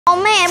Oh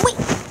man, wait.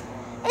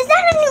 Is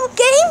that a new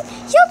game?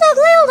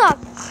 Little dog.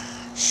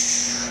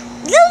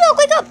 Little dog,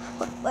 wake up.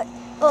 What?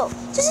 Oh,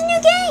 just a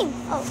new game.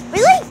 Oh,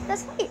 really?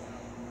 That's right.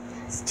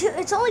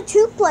 It's only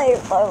 2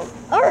 players. Oh,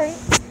 alright.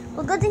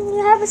 Well, good thing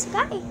you have a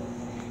Sky.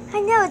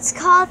 I know it's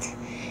called. Is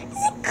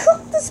it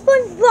called the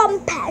Spongebob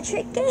and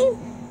Patrick game?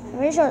 I'm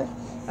pretty sure.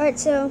 Alright,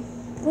 so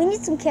we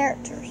need some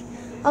characters.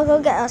 I'll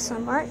go get us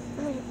some, alright?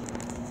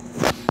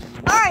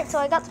 Alright, so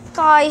I got the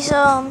guys.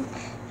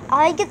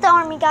 I get the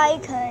army guy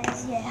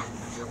because, yeah.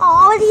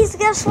 Oh, he's the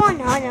best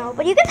one. I know,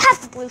 but you can have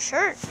the blue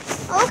shirt.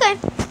 Okay.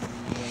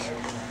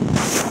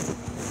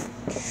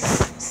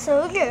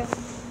 So good.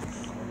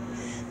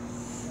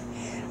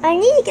 We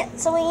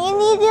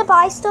need to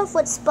buy stuff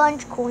with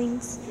sponge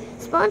coins.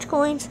 Sponge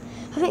coins.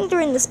 I think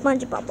they're in the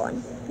Spongebob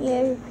one.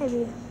 Yeah,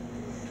 maybe.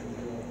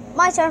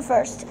 My turn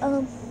first.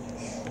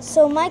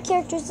 So my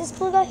character is this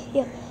blue guy.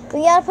 Yeah,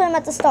 we gotta put him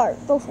at the start,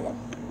 both of them.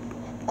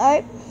 All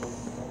right.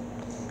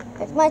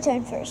 It's my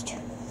turn first.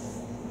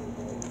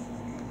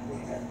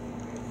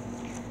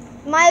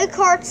 My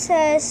card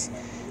says,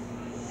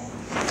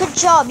 "Good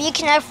job. You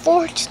can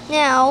afford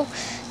now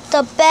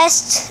the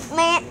best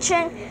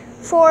mansion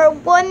for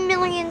 1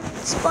 million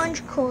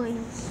sponge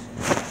coins."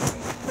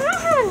 I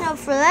don't have enough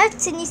for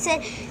that. And he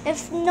said,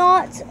 if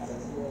not,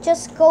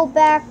 just go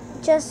back,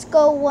 just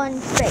go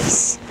 1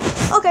 space.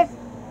 Okay.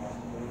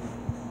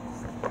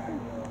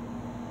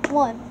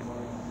 1.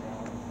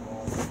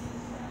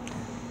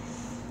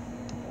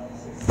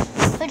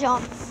 Good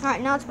job.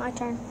 Alright, now it's my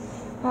turn.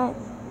 Alright.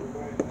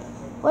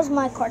 What does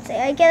my card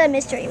say? I get a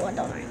mystery one,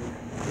 don't I?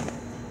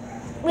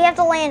 We have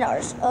to land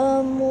ours.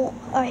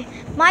 Alright.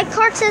 My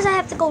card says I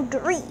have to go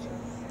 3.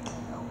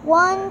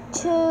 1,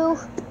 2,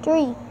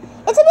 3.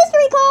 It's a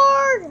mystery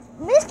card!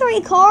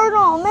 Mystery card?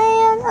 Oh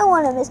man, I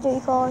want a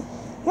mystery card.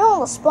 You don't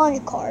want a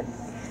sponge card.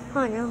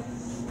 I know.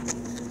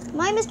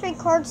 My mystery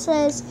card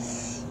says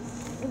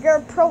you're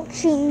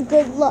approaching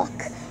good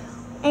luck.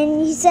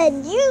 And he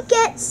said you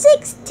get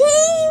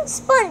 16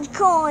 sponge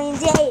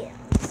coins. Yeah.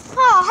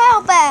 Oh,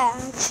 how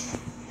bad.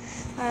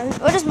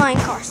 What does my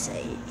card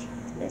say?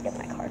 Let's get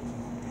my card.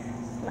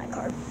 My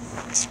card.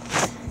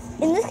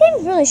 And this game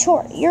is really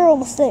short. You're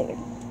almost there.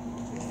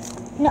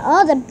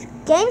 No, the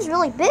game's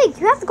really big.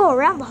 You have to go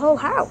around the whole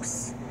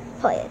house.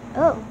 Play it.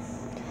 Oh.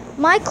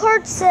 My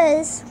card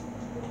says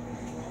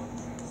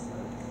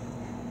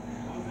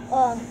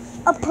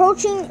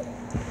approaching.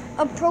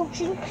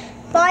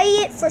 Buy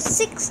it for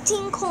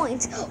 16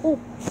 coins. Oh,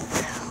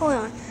 hold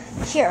on.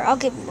 Here, I'll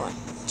give you one.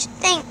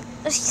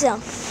 Thanks. So,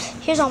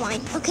 here's all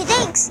mine. Okay,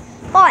 thanks.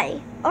 Buy.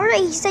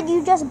 Alright, he said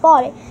you just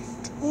bought it.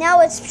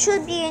 Now it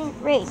should be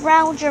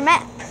around your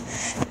map.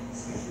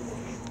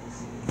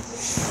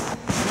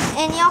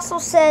 And he also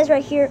says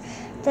right here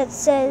that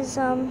says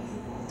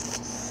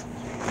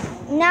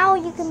now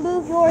you can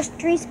move yours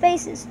 3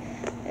 spaces.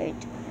 Right.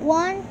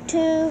 1,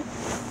 2,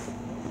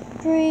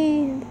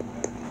 3.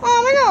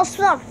 Oh, my no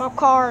SpongeBob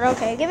card.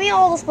 Okay, give me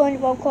all the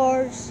SpongeBob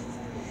cards.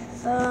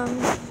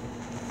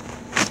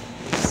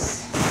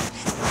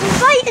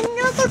 Invite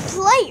another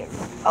player.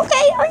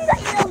 Okay, I'll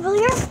invite another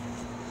player.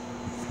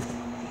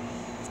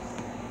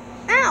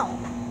 Ow.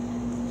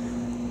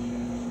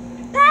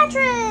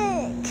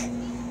 Patrick.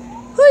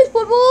 Hey,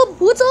 SpongeBob.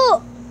 What's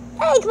up?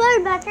 Hey, come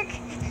on, Patrick.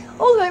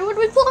 Okay, what are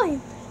we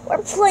playing?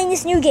 We're playing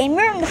this new game.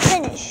 We're in the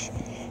finish.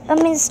 I'm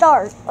in the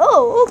stars.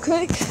 Oh,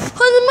 okay. Am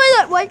I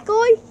that white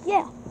guy?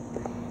 Yeah.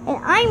 And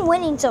I'm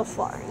winning so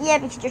far. Yeah,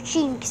 because you're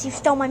cheating because you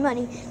stole my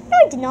money. No,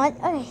 I did not.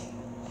 Okay.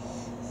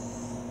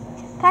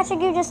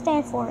 Patrick, you just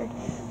stand forward.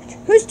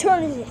 Whose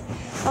turn is it?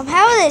 How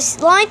about this?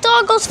 Lion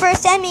Dog goes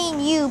first, then me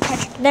and you,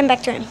 Patrick. Then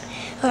back to him.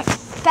 Okay.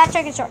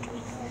 Patrick, it's your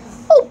turn.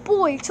 Oh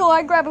boy, so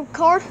I grab a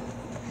card.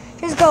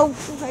 Just go,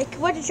 like,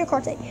 what does your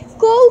card say?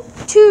 Go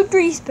 2,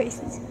 3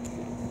 spaces.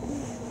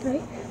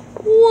 Right?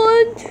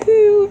 1,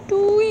 2,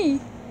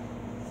 3.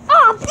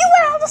 Oh, you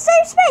went on the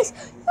same space.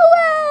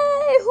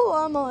 Away! Who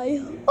am I?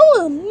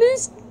 Oh,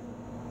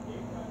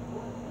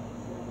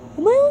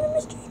 Am I on a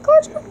mystery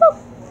card, SpongeBob?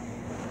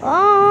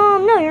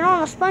 No, you're not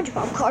on a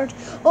SpongeBob card.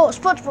 Oh, a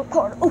SpongeBob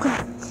card. Okay.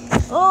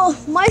 Oh,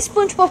 my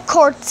SpongeBob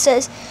card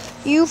says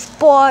you've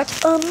bought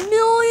 $1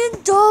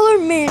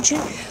 million mansion.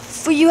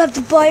 For you have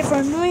to buy it for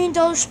 $1 million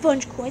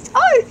sponge coins.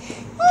 Oh,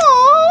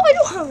 I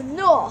don't have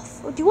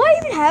enough. Do I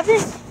even have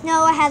this?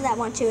 No, I had that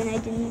one too, and I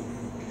didn't.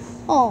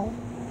 Oh.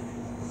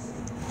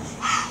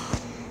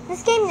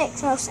 This game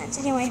makes no sense.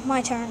 Anyway,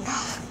 my turn.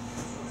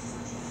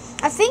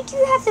 I think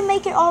you have to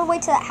make it all the way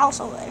to that house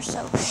over there,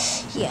 so,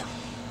 yeah.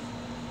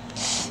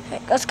 Okay,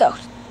 let's go.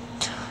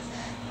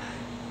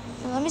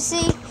 Let me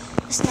see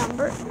this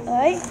number.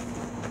 Alright.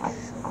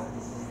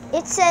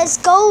 It says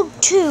go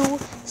 2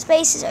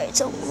 spaces. Alright,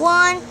 so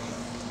 1.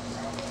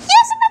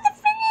 Yes, I'm about to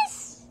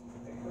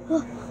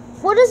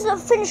finish! What does the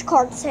finish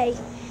card say?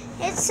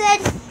 It said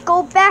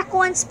go back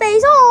 1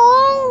 space.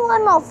 Oh,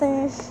 I'm not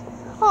finished.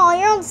 Oh,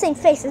 you're on the same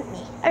face as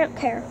me. I don't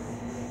care.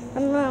 I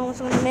don't know what's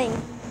going to mean.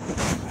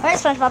 Alright,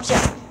 SpongeBob's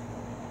here.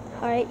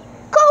 Alright.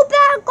 Go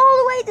back all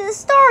the way to the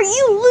start.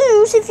 You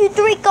lose if you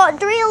got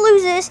 3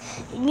 loses.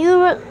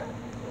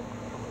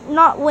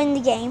 not win the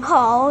game.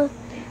 Oh,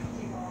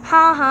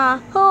 ha ha,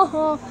 ha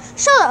ha.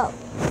 Shut up.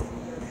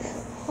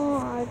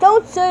 Oh,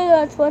 don't say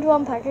that,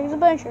 SpongeBob Patrick's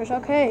Adventures.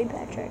 Okay,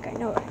 Patrick, I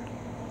know it.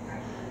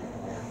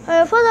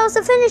 I thought I was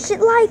to finish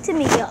it. Lied to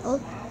me, yo.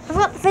 I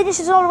forgot to finish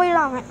it all the way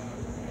down. Right?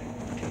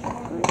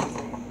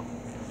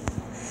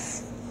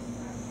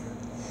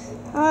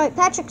 Alright,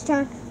 Patrick's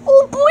turn.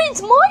 Oh boy,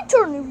 it's my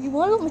turn if you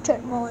want. Let me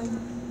check mine.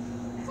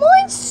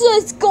 Mine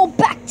says go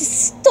back to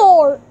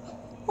start.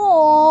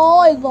 Oh,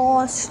 I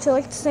lost.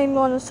 Like the same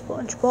one as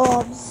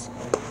SpongeBob's.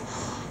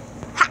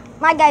 Ha!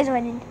 My guy's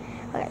winning.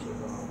 Okay.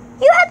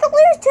 You have to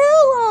lose too.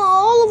 Oh,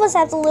 all of us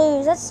have to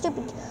lose. That's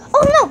stupid.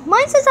 Oh no,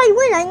 mine says I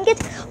win. I can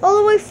get all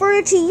the way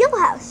further to your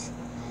house.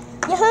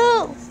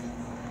 Yahoo!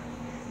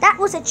 That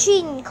was a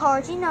cheating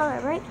card. You know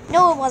that, right?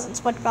 No, it wasn't,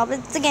 SpongeBob.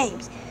 It's the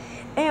games.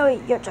 Anyway,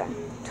 your turn.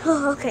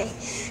 Okay.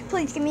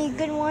 Please give me a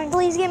good one.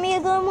 Please give me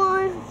a good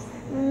one.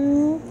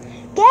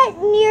 Get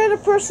near the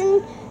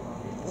person.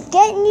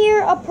 Get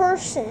near a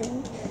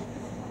person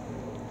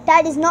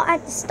that is not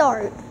at the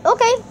start.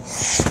 Okay.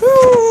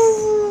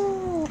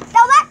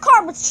 Now that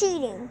card was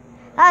cheating.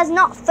 That is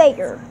not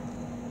fair.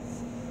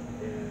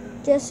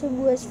 Yes, it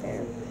was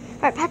fair.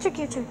 Alright, Patrick,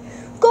 your turn.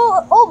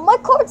 Go. Oh, my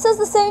card says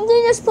the same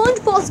thing as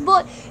SpongeBob's,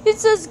 but it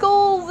says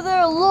go over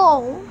there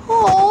alone.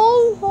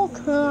 Oh,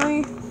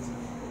 okay.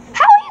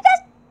 How are you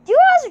guys? You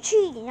guys are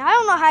cheating. I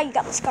don't know how you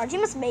got this card. You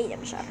must have made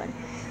them, Shepard.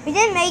 We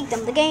didn't make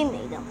them. The game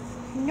made them.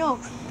 No.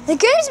 The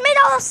game's made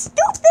out of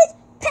stupid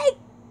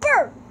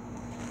paper.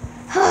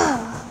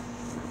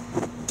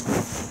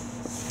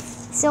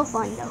 So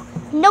fun, though.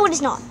 No, it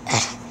is not.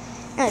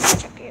 Let's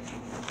check it.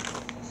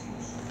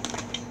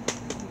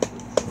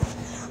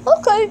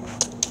 Okay.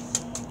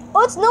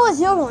 Let's know it's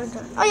your turn.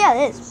 Oh, yeah,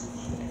 it is.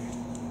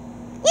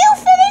 You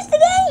finished the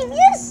game.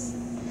 Yes.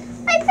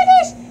 I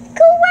finished.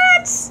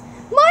 Congrats.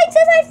 Mine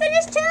says I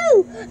finished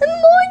too. And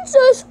mine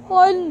says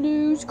I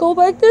lose. Go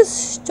back to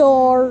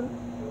start.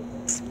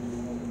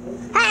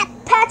 Ha,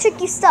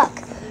 Patrick, you stuck.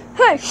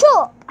 Hey, shut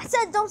up. I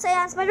said don't say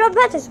that. SpongeBob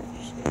Patrick.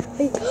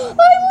 I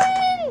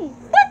win.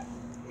 What?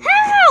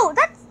 How?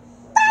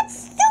 That's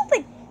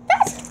stupid.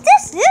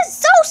 This is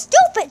so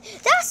stupid.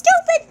 That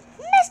stupid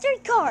mystery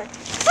card.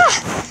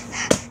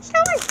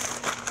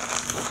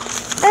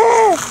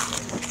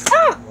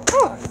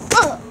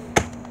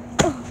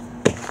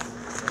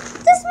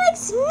 This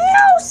makes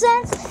no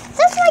sense.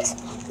 This makes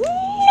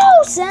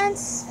no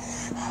sense.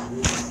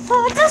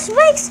 This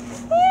makes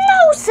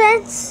no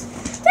sense.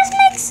 This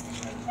makes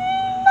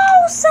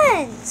no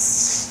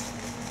sense.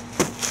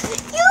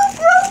 You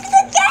broke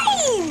the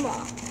game.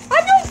 I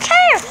don't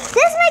care.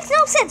 This makes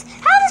no sense.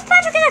 How does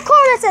Patrick get a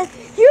card that says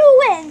you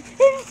win and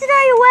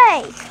stay away?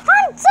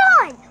 I'm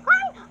done.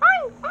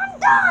 I'm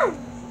done.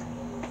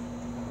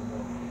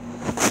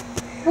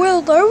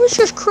 Well, that was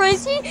just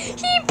crazy.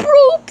 He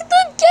broke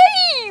the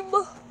game.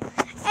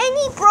 And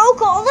he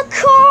broke all the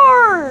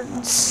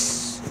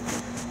cards.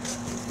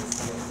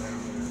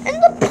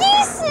 And the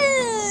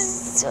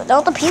pieces. So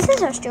all the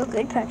pieces are still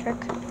good,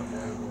 Patrick.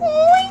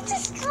 Oh, he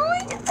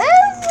destroyed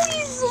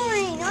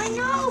everything. I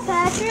know,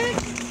 Patrick.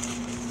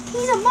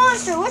 He's a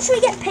monster. What should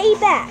we get paid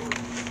back?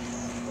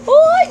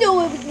 Oh, I know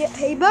what we can get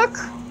paid back.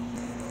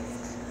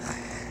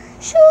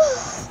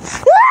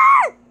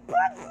 Ah!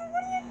 What are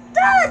you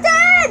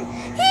doing?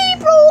 He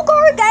broke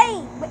our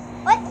game. Wait,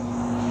 what?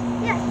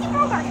 Yeah, he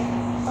broke our game.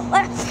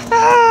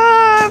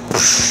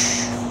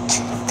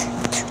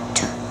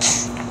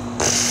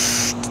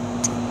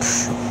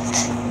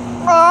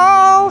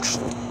 Oh,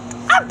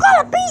 I'm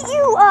gonna beat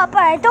you up.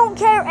 I don't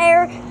care,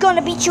 Air.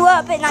 Gonna beat you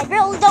up, and I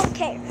really don't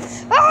care.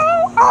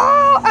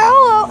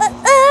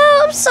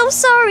 I'm so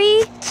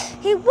sorry.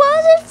 It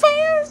wasn't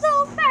fair,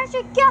 so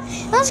Patrick got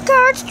those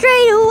cards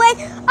straight away.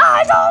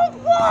 I don't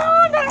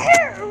want to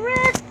hear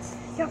it.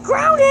 You're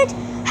grounded.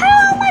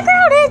 How am I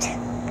grounded?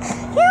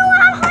 You know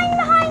what? I'm hiding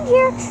behind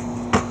here.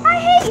 I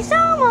hate you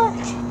so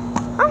much.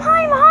 I'm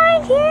hiding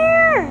behind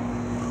here.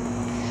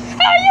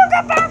 Hey, you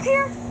get back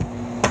here.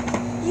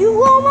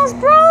 You almost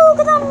broke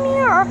the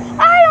mirror.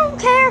 I don't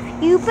care.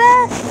 You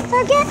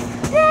better get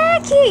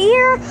back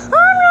here.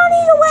 I'm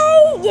running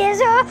away. Yes,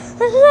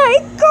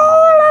 like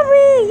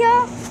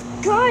Olivia.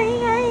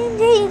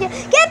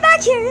 Get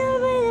back here.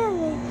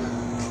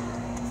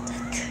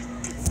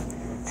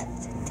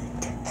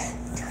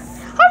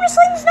 I'm just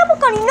slinging snowball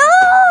gunny. No.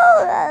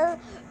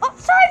 Oh,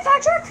 sorry,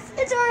 Patrick.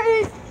 It's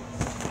alright.